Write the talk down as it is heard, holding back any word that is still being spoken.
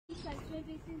Cultural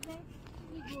dresses है,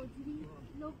 ये गोजरी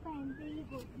लोग पहनते हैं, ये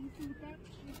गोजरी सूट है,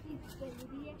 इसकी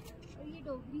ज्वेलरी है, और ये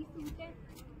डोगरी सूट है,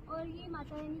 और ये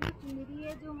माता रानी की चुनरी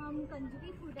है जो हम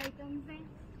कंजरी फूड आइटम्स हैं,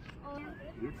 और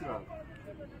ये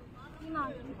माँ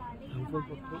की दाल है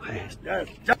हमारे।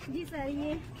 जी सर,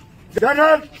 ये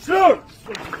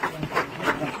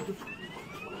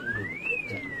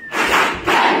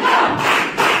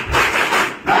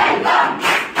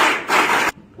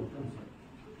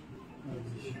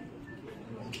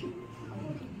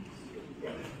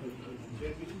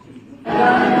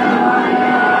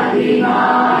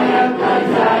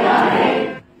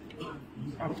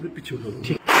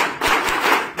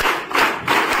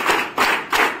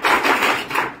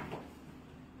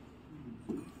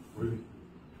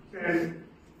and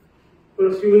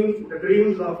pursuing the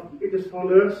dreams of its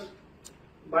founders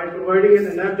by providing an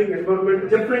enabling environment,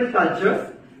 different cultures,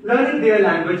 learning their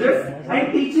languages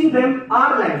and teaching them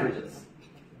our languages,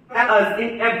 and us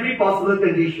in every possible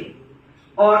condition.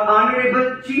 Our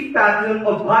Honorable Chief Patron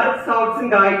of Bharat Scouts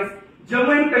and Guides,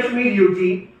 Jammu and Kashmir UT,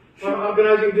 for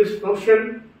organizing this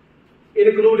function,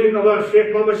 including our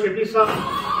Sheikh Mohammed Shafi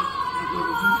Sahab.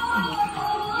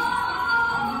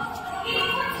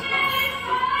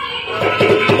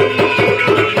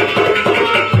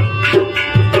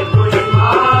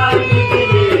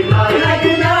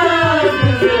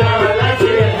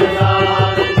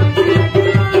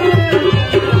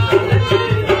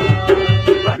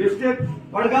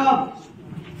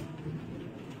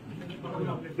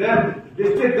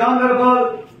 District Ganderbal,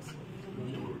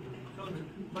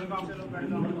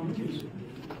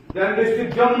 then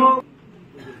District Jammu.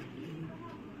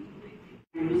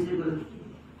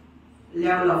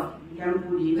 Level of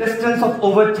Distance of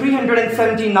over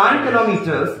 379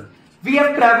 kilometers, we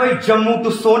have traveled Jammu to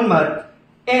Sonamarg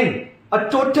in a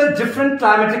total different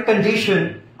climatic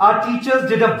condition. Our teachers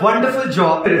did a wonderful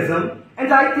job,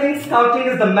 and I think scouting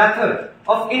is the method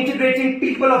of integrating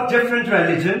people of different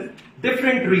religions,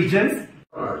 different regions.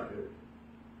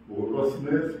 बोरबस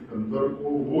ने सिकंदर को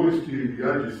वो steel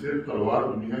दिया जिससे तलवार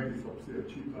दुनिया की सबसे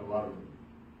अच्छी तलवार बनी।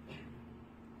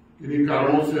 इन्हीं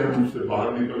कारणों से हम उससे बाहर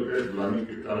निकल गए, गुलामी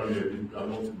के कारण या जिन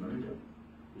कारणों से नहीं गया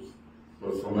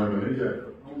उस समय में नहीं जाया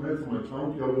करता हूँ। मैं समझता हूँ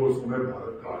कि अब वो समय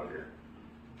भारत का आ गया।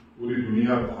 पूरी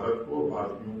दुनिया भारत को,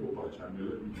 भारतीयों को पहचानने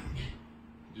लगी।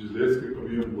 जिस देश के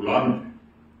कभी हम गुलाम थे,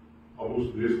 अब उस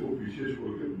देश को पीछे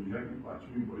छोड़ के दुनिया की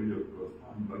 5वीं बड़ी अर्थव्यवस्था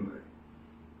हम बन रहे हैं।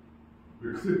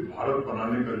 विकसित भारत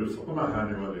बनाने का जो सपना है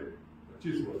आने वाले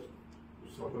 25 वर्ष,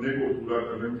 उस सपने को पूरा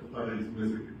करने में पता नहीं इसमें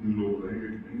से कितने लोग रहेंगे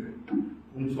कि नहीं रहेंगे।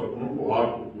 उन सपनों को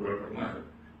आपको पूरा करना है,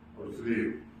 और इसलिए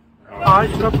आज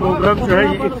का प्रोग्राम जो है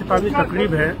ये इख्तितामी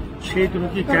तकरीब है 6 दिनों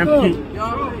की कैंप की,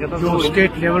 जो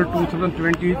स्टेट लेवल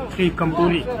 2023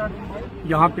 कंपोली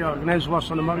यहाँ पे ऑर्गेनाइज हुआ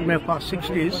सोनमर्ग में फॉर 6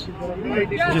 डेज,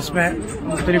 जिसमें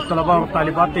मुख्तलिफ तलबा और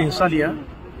तालिबात ने हिस्सा लिया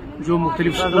जो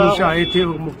मुख्तलिफ स्कूलों से आए थे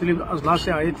और मुख्तलिफ अजला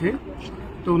से आए थे।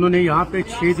 तो उन्होंने यहाँ पे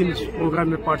 6 दिन इस प्रोग्राम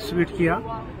में पार्टिसिपेट किया,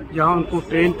 जहाँ उनको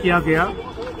ट्रेन किया गया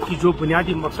कि जो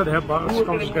बुनियादी मकसद है भारत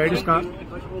स्काउट्स गाइड्स का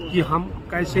कि हम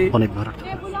कैसे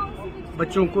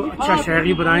बच्चों को अच्छा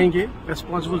शहरी बनाएंगे,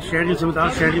 रेस्पॉन्सिबल शहरी, जिम्मेदार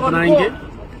शहरी बनाएंगे।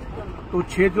 तो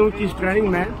 6 दिनों की इस ट्रेनिंग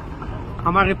में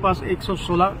हमारे पास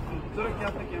 116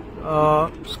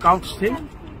 स्काउट्स थे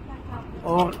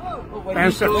और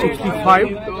 65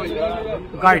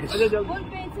 गाइड्स।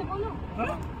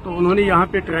 तो उन्होंने यहाँ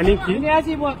पे ट्रेनिंग की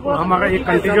और हमारा एक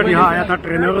कंटिजेंट यहाँ आया था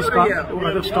ट्रेनर्स का और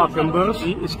अदर स्टाफ मेंबर्स।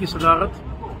 इसकी सदारत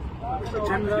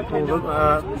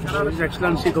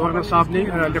एक्सलेंसी गवर्नर साहब ने,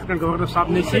 लेफ्टिनेंट गवर्नर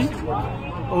साहब ने की।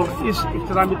 और इस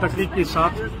इख्तितामी तकरीब के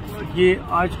साथ ये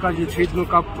आज का जो 6 दिनों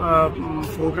का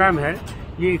प्रोग्राम है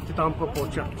ये इख्तिताम को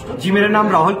पहुंचा। जी, मेरा नाम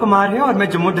राहुल कुमार है और मैं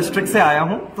जम्मू डिस्ट्रिक्ट से आया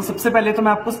हूं। तो सबसे पहले तो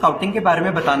मैं आपको स्काउटिंग के बारे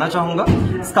में बताना चाहूंगा।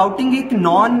 स्काउटिंग एक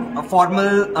नॉन फॉर्मल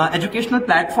एजुकेशनल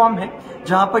प्लेटफॉर्म है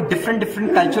जहां पर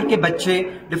डिफरेंट कल्चर के बच्चे,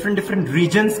 डिफरेंट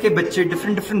रीजन्स के बच्चे,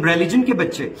 डिफरेंट रिलीजन के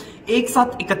बच्चे एक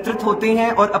साथ एकत्रित होते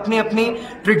हैं और अपने अपने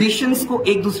ट्रेडिशंस को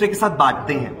एक दूसरे के साथ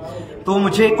बांटते हैं। तो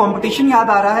मुझे कंपटीशन याद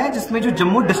आ रहा है जिसमें जो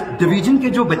जम्मू डिवीजन के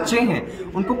जो बच्चे हैं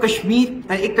उनको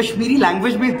एक कश्मीरी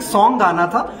लैंग्वेज में सॉन्ग गाना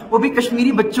था, वो भी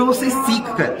कश्मीरी बच्चों से सीख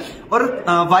कर, और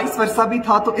वाइस वर्सा भी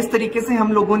था। तो इस तरीके से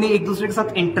हम लोगों ने एक दूसरे के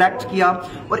साथ इंटरेक्ट किया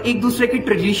और एक दूसरे के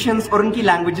ट्रेडिशंस और उनकी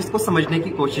लैंग्वेजेस को समझने की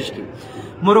कोशिश की।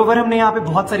 मोरोवर हमने यहाँ पे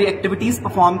बहुत सारी एक्टिविटीज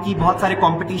परफॉर्म की, बहुत सारे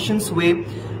कॉम्पिटिशन्स हुए,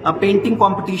 पेंटिंग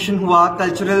कॉम्पिटिशन हुआ,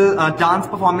 कल्चरल डांस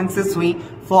परफॉर्मेंसेस हुई,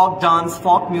 folk dance,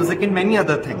 folk music and many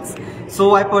other things. So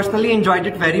I personally enjoyed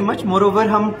it very much. Moreover,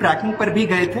 हम ट्रैकिंग पर भी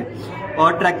गए थे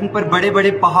और ट्रैकिंग पर बड़े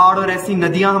बड़े पहाड़ और ऐसी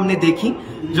नदियां हमने देखी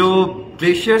जो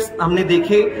ग्लेशियर्स हमने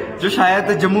देखे जो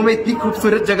शायद जम्मू में इतनी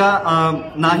खूबसूरत जगह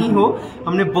ना ही हो।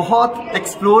 हमने बहुत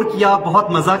एक्सप्लोर किया, बहुत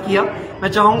मजा किया। मैं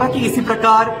चाहूंगा कि इसी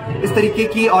प्रकार इस तरीके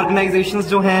की ऑर्गेनाइजेशंस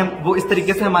जो हैं वो इस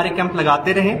तरीके से हमारे कैंप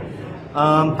लगाते रहें।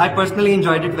 I personally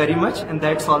enjoyed it very much and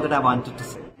that's all that I wanted to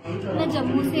से। मैं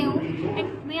जम्मू से हूँ एंड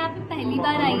मैं यहाँ पे पहली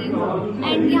बार आई हूँ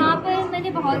एंड यहाँ पर मैंने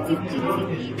बहुत सी चीज़ें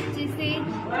सीखी, जैसे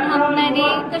मैंने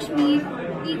कश्मीर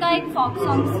का एक फोक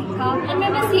सॉन्ग सीखा। एंड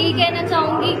मैं बस यही कहना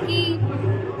चाहूँगी कि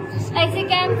ऐसे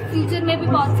कैंप फ्यूचर में भी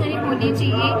बहुत सारे होने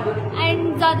चाहिए एंड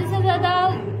ज़्यादा से ज़्यादा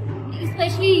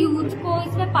स्पेशली यूथ को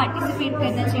इसमें पार्टिसिपेट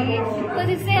करना चाहिए, तो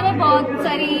इससे हमें बहुत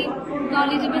सारी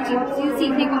नॉलेजेबल चीज़ें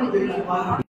सीखने को मिलती है।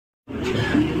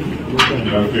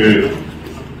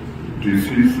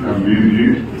 डीसी अमीर जी,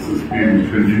 SSP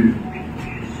Mishra ji,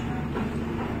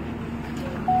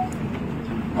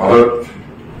 Bharat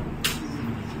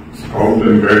scout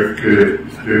and guide के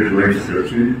स्टेट ज्वाइंट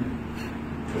सेक्रेटरी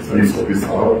एसएन सभी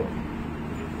साहब,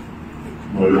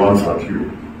 नौजवान साथियों,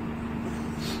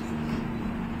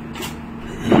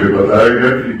 मुझे बताया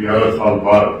गया कि 11 साल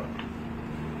बाद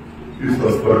इस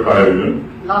स्तर का आयोजन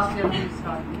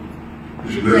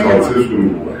पिछले साल से शुरू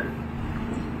हुआ है।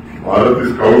 भारत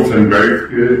स्काउट्स एंड गाइड्स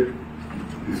के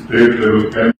स्टेट लेवल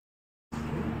कैंप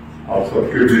आप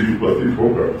सबके बीच उपस्थित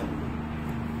होकर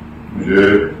मुझे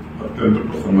अत्यंत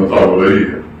प्रसन्नता हो रही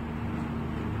है।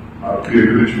 आपकी एक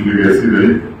रिच लीगेसी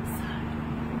रही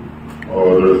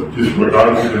और जिस प्रकार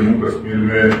से जम्मू कश्मीर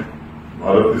में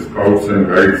भारत स्काउट्स एंड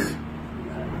गाइड्स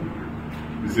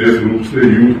विशेष रूप से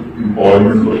यूथ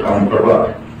एम्पावरमेंट पर काम कर रहा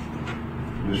है,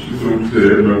 निश्चित रूप से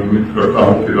मैं उम्मीद करता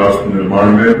हूं कि राष्ट्र निर्माण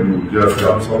में ऊर्जा से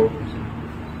आप सब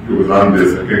योगदान दे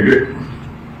सकेंगे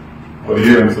और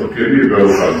ये हम सबके लिए गर्व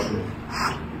का विषय है।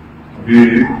 अभी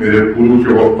मेरे पूर्व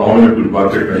के वक्ताओं ने कुछ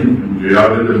बातें कही, मुझे याद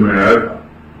है जब मैं आया था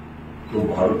तो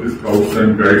भारत स्काउट्स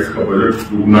एंड गाइड्स का बजट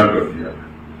दुगना कर दिया है।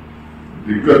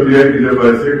 दिक्कत यह है कि जब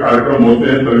ऐसे कार्यक्रम होते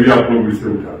हैं तभी आप लोग इसे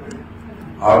उठाते हैं।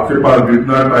 आपके पास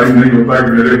इतना टाइम नहीं होता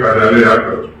कि मेरे कार्यालय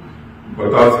आकर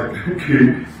बता सकें कि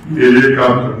ये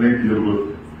काम करने की जरूरत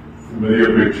है। मेरी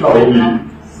अपेक्षा होगी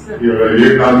कि अगर ये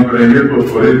काम करेंगे तो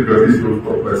त्वरित गति से उस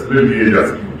पर फैसले लिए जा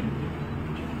सकेंगे।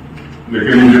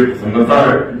 लेकिन मुझे प्रसन्नता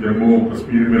है कि जम्मू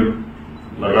कश्मीर में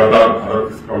लगातार भारत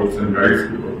स्काउट्स एंड गाइड्स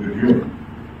के प्रतिनिधियों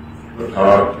तथा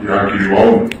यहाँ के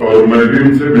युवाओं और मैं भी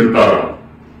उनसे मिलता रहा।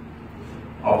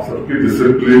 आप सबकी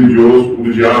डिसिप्लिन, जोश,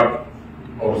 ऊर्जा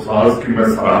और साहस की मैं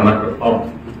सराहना करता हूँ।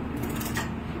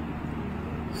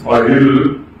 साहिल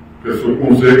के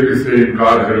सुकून से किसे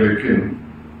इनकार है, लेकिन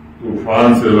तूफान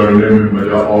से लड़ने में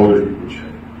मजा और ही कुछ है।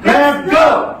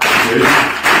 ये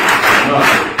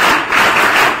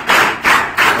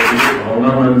भावना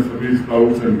मैंने सभी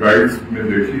स्काउट्स एंड गाइड्स में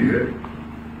देखी है।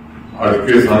 आज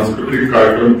के सांस्कृतिक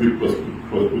कार्यक्रम की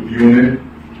प्रस्तुतियों ने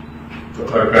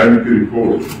तथा कैंप की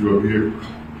रिपोर्ट जो अभी एक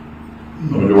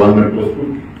नौजवान ने प्रस्तुत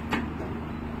की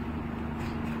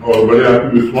और बड़े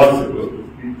आत्मविश्वास से प्रस्तुत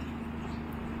की,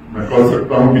 मैं कह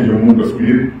सकता हूं कि जम्मू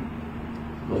कश्मीर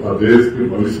तथा देश के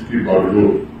भविष्य की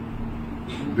बागडोर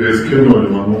देश के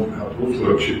नौजवानों के हाथों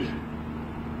सुरक्षित है।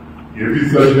 ये भी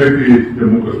सच है कि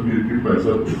जम्मू कश्मीर की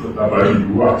 65% आबादी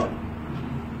युवा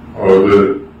और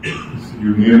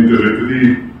यूनियन टेरिटरी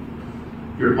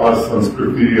के पास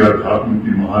संस्कृति या अध्यात्म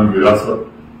की महान विरासत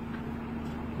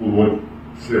पूर्वज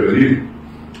से रही।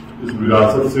 इस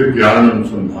विरासत से ज्ञान,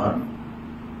 अनुसंधान,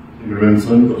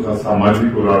 इन्वेंशन तथा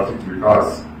सामाजिक और आर्थिक विकास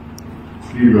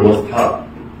की व्यवस्था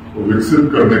को विकसित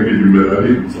करने की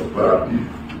जिम्मेदारी हम सब पर आती है।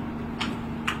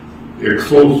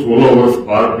 116 वर्ष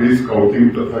बाद भी स्काउटिंग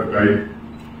तथा गाइड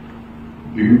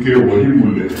जिनके वही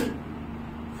मूल्य हैं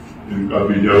जिनका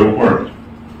बीजारोपण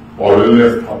पॉवेल ने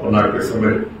स्थापना के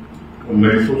समय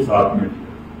 1907 में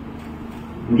किया।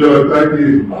 मुझे लगता है कि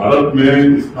भारत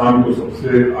में इस काम को सबसे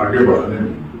आगे बढ़ाने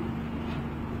में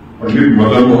पंडित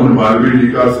मदन मोहन मालवीय जी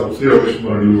का सबसे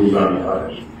अविस्मरणीय योगदान रहा है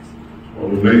और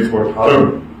 1918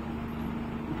 में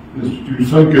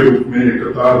इंस्टीट्यूशन के रूप में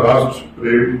एकता, राष्ट्र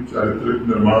प्रेम, चारित्रिक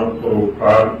निर्माण,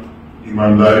 परोपकार,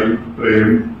 ईमानदारी, प्रेम,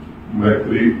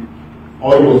 मैत्री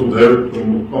और वसुधैव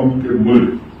कुटुंबकम के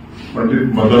मूल्य पंडित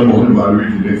मदन मोहन मालवीय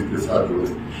जी ने इसके साथ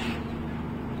जोड़े।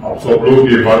 आप सब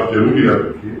लोग ये बात जरूर याद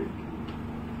रखिए,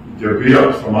 जब भी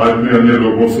आप समाज में अन्य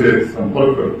लोगों से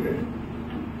संपर्क करते हैं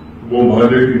वो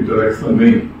महज एक इंटरेक्शन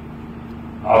नहीं,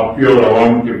 आपके और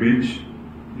आवाम के बीच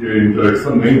ये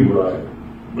इंटरेक्शन नहीं हो रहा है,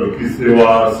 बल्कि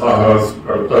सेवा, साहस,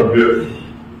 कर्तव्य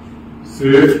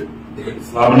से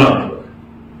सामना हो रहा है।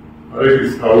 हर एक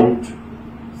स्काउट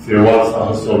सेवा,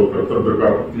 साहस और कर्तव्य का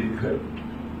प्रतीक है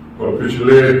और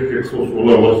पिछले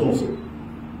 116 वर्षों से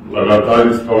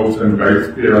लगातार स्काउट्स एंड गाइड्स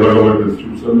के अलग अलग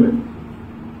इंस्टीट्यूशन ने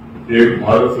एक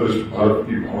भारत श्रेष्ठ भारत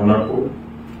की भावना को,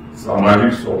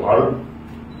 सामाजिक सौहार्द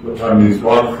तथा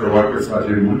निस्वार्थ सेवा के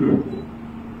साझे मूल्यों को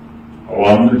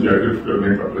आवाम में जागृत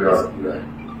करने का प्रयास किया है।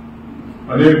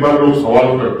 अनेक बार लोग सवाल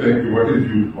करते हैं कि what is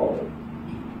youth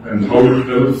power and how it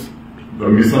helps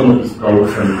the mission of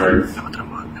scouts and guides.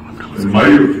 In my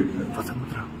opinion,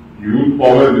 youth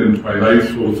power is infinite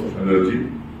source of energy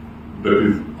that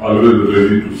is always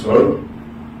ready to serve,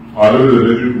 always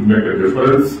ready to make a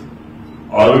difference,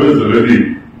 always ready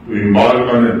to embark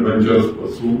on adventurous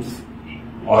pursuits,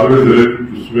 always ready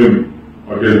to swim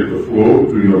against the flow,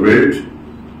 to innovate,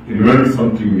 invent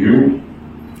something new,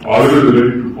 always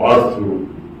ready to pass through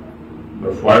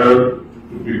the fire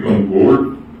to become gold,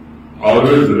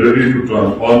 always ready to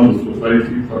transform the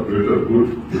society for greater good.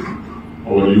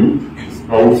 Our youth,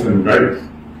 scouts and guides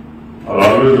are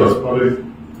always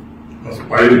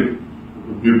aspiring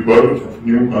to give birth of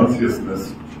new consciousness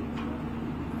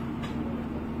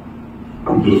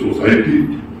to the society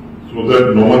so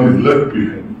that no one is left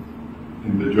behind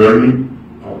in the journey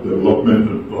of development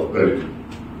and prosperity.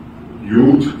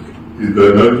 Youth is the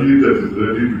energy that is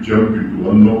ready to jump into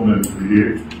unknown and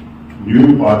create new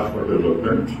paths for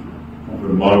development of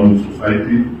a modern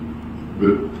society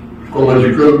with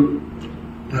ecological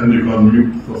and economic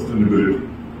sustainability.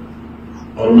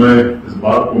 और मैं इस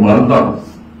बात को मानता हूं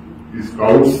कि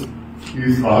scouts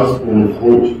की साहसपूर्ण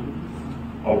खोज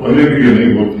अपने लिए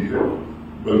नहीं होती है,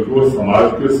 बल्कि वो समाज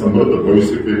के समृद्ध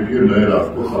भविष्य के लिए नए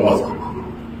रास्ते तलाश करती है।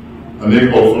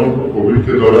 अनेक अवसरों पर कोविड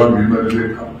के दौरान भी मैंने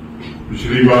देखा।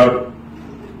 पिछली बार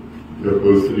जब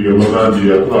श्री अमरनाथ जी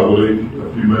यात्रा हो रही थी, तब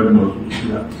भी मैंने महसूस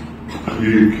किया कि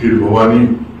खीर भवानी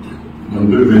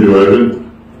मंदिर में जो आयोजन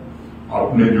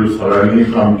आपने जो सराहनीय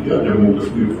काम किया, जम्मू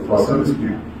कश्मीर प्रशासन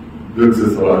इसकी दिल से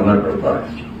सराहना करता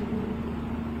है।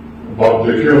 आप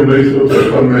देखें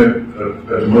 1953 में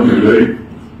एडमंड हिलरी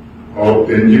और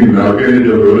तेंजिंग नार्गे ने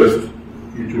जब एवरेस्ट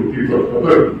की चोटी पर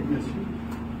कदर की,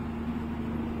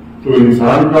 तो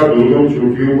इंसान का दुर्गम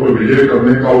चोटियों पर विजय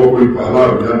करने का वो कोई पहला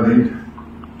अभियान नहीं था।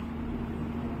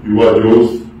 युवा जोश,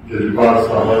 जज्बा,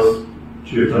 साहस,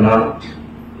 चेतना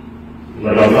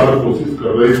लगातार कोशिश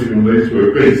कर रही थी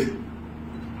 1921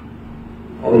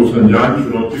 और उस अनजान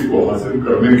चुनौती को हासिल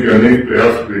करने के अनेक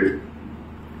प्रयास हुए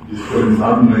जिस पर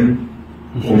इंसान नहीं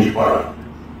पहुंच पाया।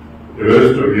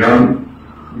 एवरेस्ट अभियान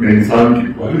में इंसान की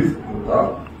पहली सफलता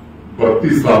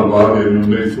 32 साल बाद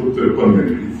 1953 में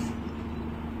मिली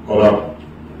और आप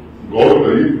गौर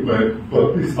करिए कि मैं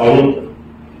 32 सालों तक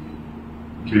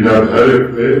बिना धैर्य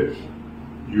पे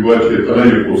युवा चेतना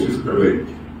ये कोशिश कर रही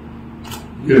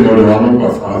थी। ये नौजवानों का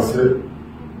साहस है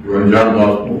जो अनजान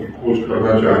रास्तों की खोज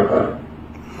करना चाहता है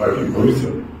ताकि भविष्य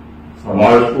में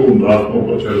समाज को उन रास्तों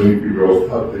पर चलने की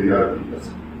व्यवस्था तैयार की जा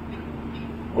सके।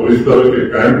 और इस तरह के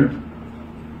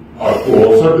कैंप आपको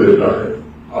अवसर देता है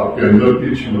आपके अंदर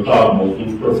की क्षमता आप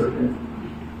महसूस कर सकें,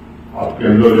 आपके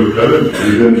अंदर जो टैलेंट,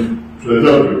 विजन,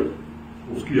 ट्रेजर है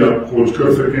उसकी आप खोज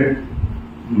कर सकें,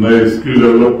 नए स्किल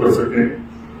डेवलप कर सकें,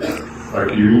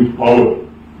 ताकि यूथ पावर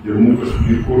जम्मू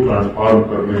कश्मीर को ट्रांसफॉर्म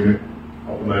करने में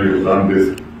अपना योगदान दे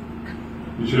सके।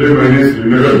 पिछले महीने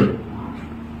श्रीनगर में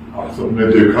आप सबने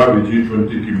देखा कि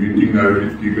G20 की मीटिंग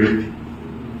आयोजित की गई थी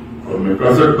और मैं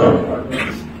कह सकता हूं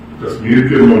कश्मीर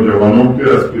के नौजवानों के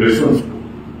एस्पिरेशंस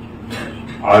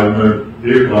को आज मैं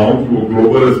देख रहा हूं कि वो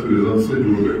ग्लोबल एस्पिरेशन से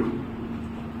जुड़ गए।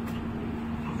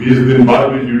 20 दिन बाद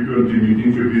भी G20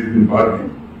 मीटिंग के 20 दिन बाद भी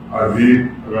आज भी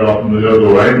अगर आप नजर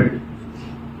दौड़ाएंगे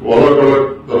तो अलग अलग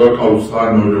तरह का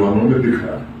उत्साह नौजवानों में दिख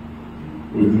रहा है।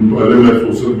 कुछ दिन पहले मैं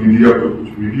सोशल मीडिया पर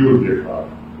कुछ वीडियो देख रहा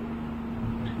था,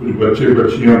 कुछ बच्चे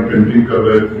बच्चियां पेंटिंग कर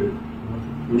रहे थे,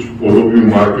 कुछ पोलो व्यू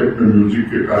मार्केट में म्यूजिक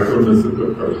के कार्यक्रम में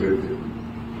शिरकत कर रहे थे।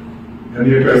 यानी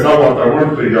एक ऐसा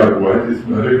वातावरण तैयार हुआ है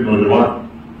जिसमें हर एक नौजवान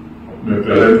अपने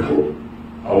टैलेंट को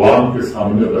आवाम के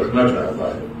सामने रखना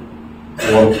चाहता है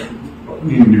और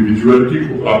अपनी इंडिविजुअलिटी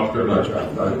को प्राप्त करना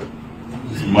चाहता है।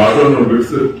 इस मॉडर्न और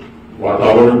विकसित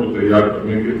वातावरण को तैयार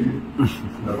करने के लिए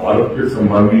मैं भारत के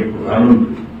सम्माननीय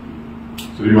प्रधानमंत्री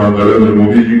श्रीमान नरेंद्र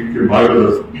मोदी जी के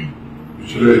मार्गदर्शन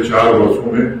पिछले 4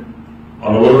 वर्षों में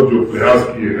अनवरत जो प्रयास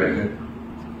किए गए हैं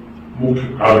मुख्य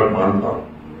कारक मानता हूं।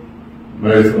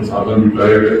 नए संसाधन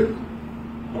जुटाए गए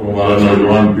और हमारा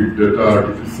नौजवान big data,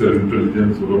 artificial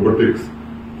intelligence, robotics,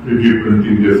 3D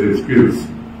printing जैसे स्किल्स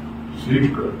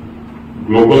सीखकर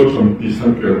ग्लोबल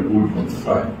कंपटीशन के अनुकूल बन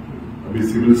सका है। अभी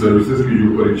सिविल सर्विसेज की जो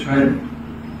परीक्षाएं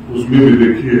उसमें भी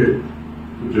देखिए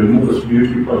तो जम्मू कश्मीर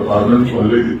की परफॉर्मेंस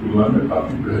पहले की तुलना में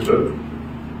काफी बेहतर है।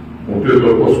 मोटे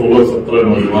तौर पर 16-17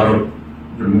 नौजवान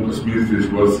जम्मू कश्मीर से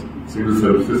इस वर्ष सिविल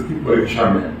सर्विसेज की परीक्षा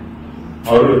में है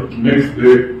और नेक्स्ट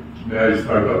डे नया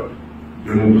स्टार्टअप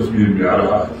जम्मू कश्मीर में आ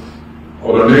रहा है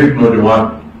और अनेक नौजवान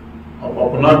अब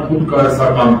अपना खुद का ऐसा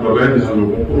काम कर रहे हैं जहां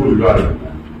लोगों को रोजगार मिलता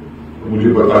है। तो मुझे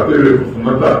बताते हुए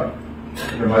प्रसन्नता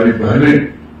कि हमारी बहनें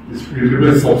इस फील्ड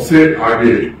में सबसे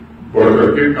आगे बढ़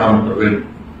करके काम कर रही हैं।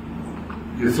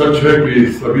 ये सच है कि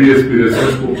सभी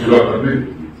एस्पिरेशंस को पूरा करने के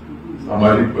लिए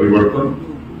सामाजिक परिवर्तन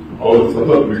और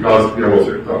सतत विकास की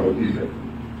आवश्यकता होती है।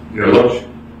 यह लक्ष्य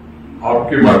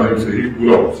आपके माध्यम से ही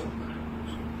पूरा हो सकता है।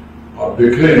 आप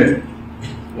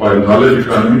देखें वाइल नॉलेज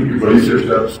इकोनॉमी की बड़ी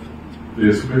चर्चा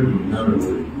देश में दुनिया में हो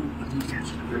रही।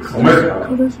 एक समय था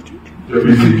जब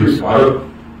इसी के भारत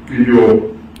की जो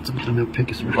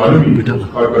इकोनॉमी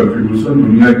का कंट्रीब्यूशन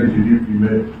दुनिया की जीडीपी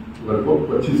में लगभग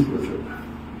 25% है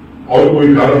और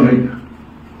कोई कारण नहीं था।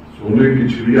 सोने की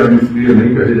चिड़िया इसलिए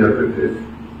नहीं कहे जाते थे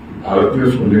कि भारत में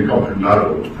सोने का भंडार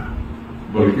होता है,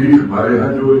 बल्कि हमारे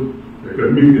यहाँ जो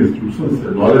एकेडमिक इंस्टीट्यूशन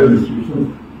है, नॉलेज इंस्टीट्यूशन,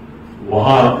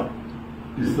 वहां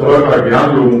इस तरह का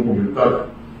ज्ञान लोगों को मिलता था,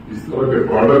 इस तरह के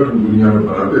प्रोडक्ट हम दुनिया में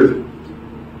बनाते थे,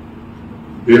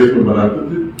 देश में बनाते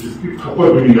थे, जिसकी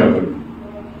खपत दुनिया भर में।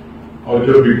 और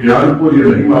जब विज्ञान को ये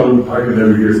नहीं मालूम था कि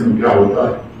नेविगेशन क्या होता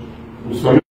है, उस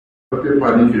समय के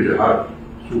पानी के जहाज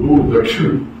सुदूर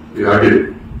दक्षिण के आगे,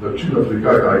 दक्षिण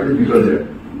अफ्रीका के आगे निकल जाए।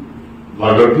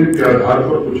 लाभार्थी के आधार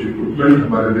पर कुछ इक्विपमेंट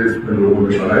हमारे देश में लोगों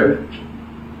ने बनाए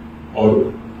और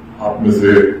आप में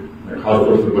से मैं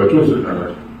खासतौर से बच्चों से कहना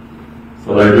चाहूँ,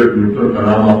 सर आइजैक न्यूटन का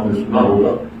नाम आपने सुना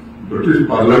होगा। ब्रिटिश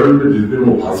पार्लियामेंट में जिस दिन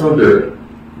वो भाषण दे रहे,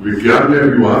 विज्ञान ने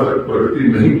अभी वहां तक प्रगति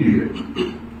नहीं की है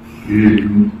कि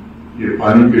ये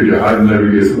पानी के जहाज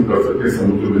नेविगेशन कर सके,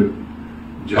 समुद्र में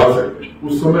जा सके।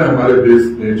 उस समय हमारे देश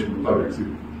ने क्षमता विकसित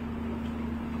की।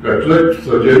 कैटरेक्ट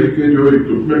सर्जरी के जो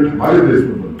इक्विपमेंट हमारे देश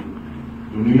में बनते,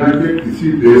 दुनिया के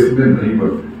किसी देश में नहीं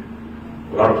बनते।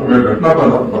 और आपको मैं घटना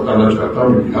बताना चाहता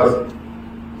हूँ इतिहास।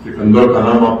 सिकंदर का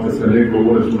नाम आप में से अनेक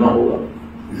लोगों ने सुना होगा।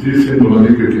 इसी सिंधु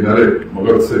नदी के किनारे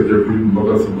मगध से जब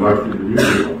मगध सम्राट की जमीन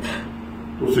हुआ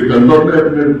तो सिकंदर ने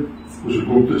अपने कुछ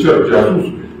गुप्तचर जासूस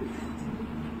भेजे।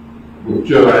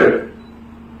 गुप्तचर आए,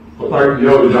 पता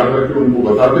किया और जाकर के उनको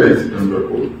बताते हैं सिकंदर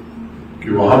को कि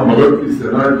वहां मगध की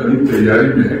सेना इतनी तैयारी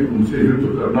में है कि उनसे युद्ध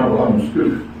करना बड़ा मुश्किल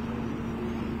है।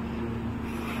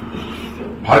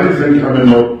 भारी संख्या में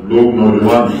लोग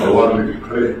नौजवान तलवार लेकर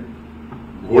खड़े,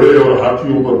 घोड़े और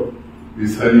हाथियों पर भी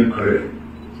सैनिक खड़े।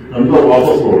 सिकंदर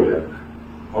वापस लौट जाता है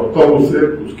और तब उसे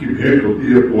उसकी भेंट होती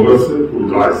है पोरस से,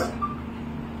 पुरराज से।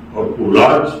 और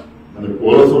पुरराज यानी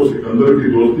पोरस और सिकंदर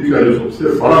की दोस्ती का जो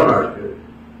सबसे बड़ा राज है,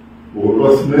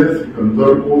 पोरस ने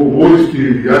सिकंदर को वो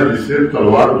स्टील दिया जिससे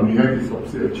तलवार दुनिया की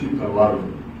सबसे अच्छी तलवार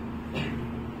बनी।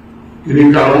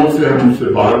 किन्हीं कारणों से हम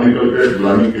उससे बाहर निकल गए,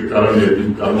 गुलामी के कारण या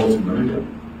जिन कारणों से नहीं जाते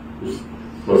उस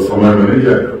पर समय में नहीं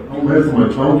जाया करता हूं। मैं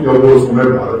समझता हूं कि अब वो समय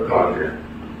भारत का आ गया है।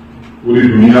 पूरी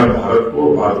दुनिया भारत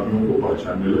को, भारतीयों को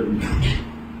पहचानने लगी।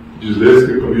 जिस देश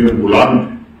के कभी हम गुलाम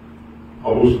थे,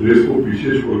 अब उस देश को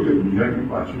पीछे छोड़कर दुनिया की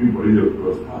 5वीं बड़ी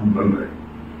अर्थव्यवस्था हम बन रहे हैं।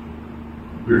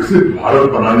 विकसित भारत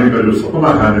बनाने का जो सपना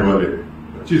है आने वाले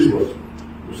 25 वर्ष,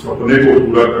 उस सपने को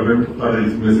पूरा करने में पता नहीं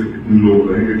इसमें से कितने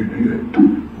लोग रहेंगे कि नहीं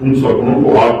रहेंगे। उन सपनों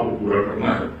को आपको पूरा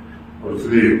करना है और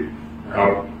इसलिए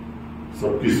आप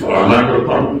सबकी सराहना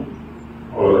करता हूं।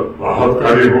 और राहत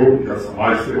कार्य हो या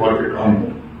समाज सेवा के काम हो,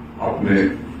 आपने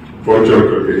बढ़ चढ़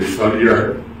करके हिस्सा लिया है।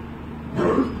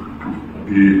 और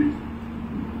अभी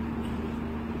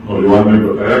नौजवान ने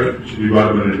बताया कि पिछली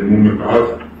बार मैंने जम्मू में कहा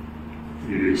था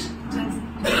कि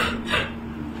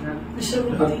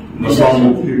नशा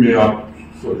मुक्ति में आप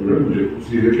सब जुड़े। मुझे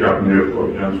खुशी है कि आपने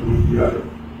अभियान शुरू किया है।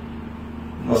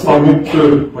 नशा मुक्त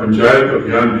पंचायत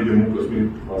अभियान भी जम्मू कश्मीर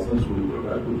प्रशासन शुरू कर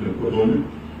रहा है। कुछ जनपदों में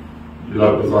जिला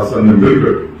प्रशासन ने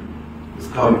मिलकर इस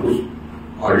काम को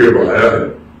आगे बढ़ाया है।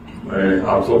 मैं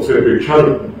आप सबसे अपेक्षा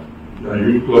रखूंगा जहां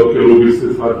यूथ क्लब के लोग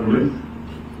इससे साथ जुड़े,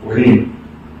 वहीं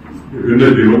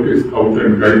विभिन्न जिलों के स्काउट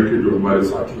एंड गाइड के जो हमारे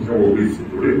साथी हैं वो भी इससे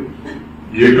जुड़े।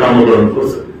 ये काम अगर हम कर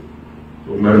सके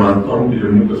तो मैं मानता हूं कि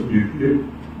जम्मू कश्मीर की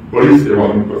बड़ी सेवा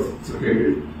हम कर सकेंगे,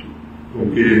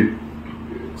 क्योंकि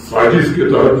साजिश के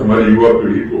तहत हमारी युवा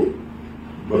पीढ़ी को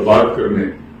बर्बाद करने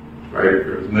का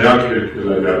एक नया खेल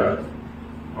खेला जा रहा है।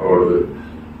 और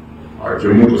आज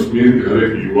जम्मू कश्मीर के हर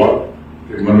एक युवा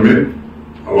के मन में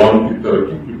आवाम की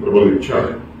तरक्की की प्रबल इच्छा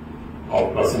है।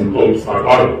 आपका संकल्प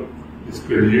साकार हो,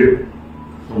 इसके लिए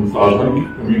संसाधन की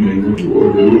कमी नहीं होगी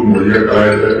और जरूर मुहैया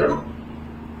कराया जाएगा।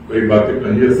 कई बातें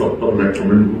कही है, सब पर मैं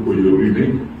कमेंट दूं, कोई जरूरी नहीं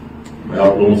है। मैं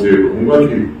आप लोगों से कहूंगा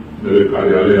कि मेरे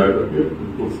कार्यालय आकर के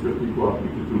उस व्यक्ति को आप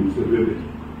लिखित रूप से दे दें।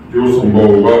 जो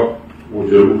संभव होगा वो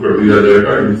जरूर कर दिया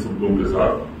जाएगा। इन शब्दों के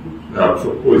साथ मैं आप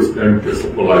सबको इस कैंप के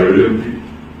सफल आयोजन की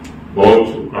बहुत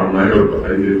शुभकामनाएं और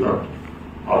बधाई देता।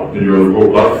 आपने जो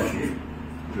अनुभव प्राप्त किए,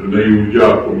 जो नई ऊर्जा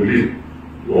आपको मिली,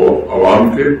 वो आवाम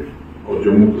के और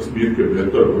जम्मू कश्मीर के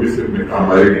बेहतर भविष्य में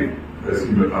काम आएगी,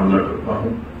 ऐसी मैं कामना करता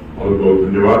हूँ। बहुत बहुत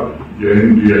धन्यवाद। जय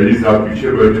हिंद। डीआईजी साहब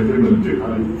पीछे बैठे थे, मैंने देखा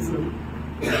नहीं,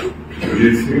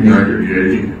 सिंह यहाँ के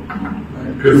डीआईजी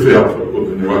हैं। फिर से आप सबको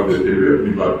धन्यवाद देते हुए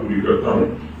अपनी बात पूरी करता हूँ।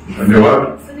 धन्यवाद।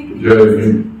 जय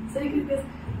हिंद।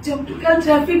 जम्मू का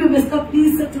ट्रैफिक व्यवस्था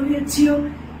प्लीज सर थोड़ी अच्छी हो।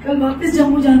 कल वापस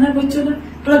जम्मू जाना है बच्चों ने,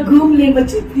 थोड़ा घूम ले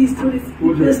बच्चे प्लीज, थोड़ी सी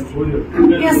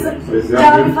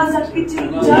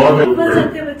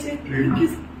जाते बच्चे।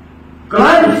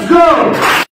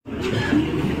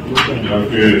 यहाँ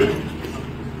के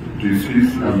DC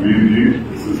Shyamveer ji,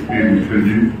 SSP Nikhil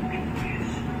ji,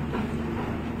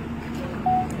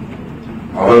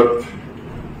 Bharat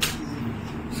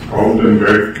scout and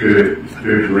guide के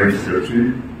स्टेट जॉइंट सेक्रेटरी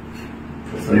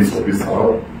सभी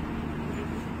साहब,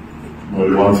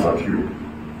 नौजवान साथियों,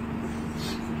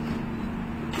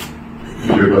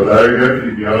 मुझे बताया गया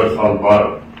कि 11 साल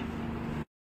बाद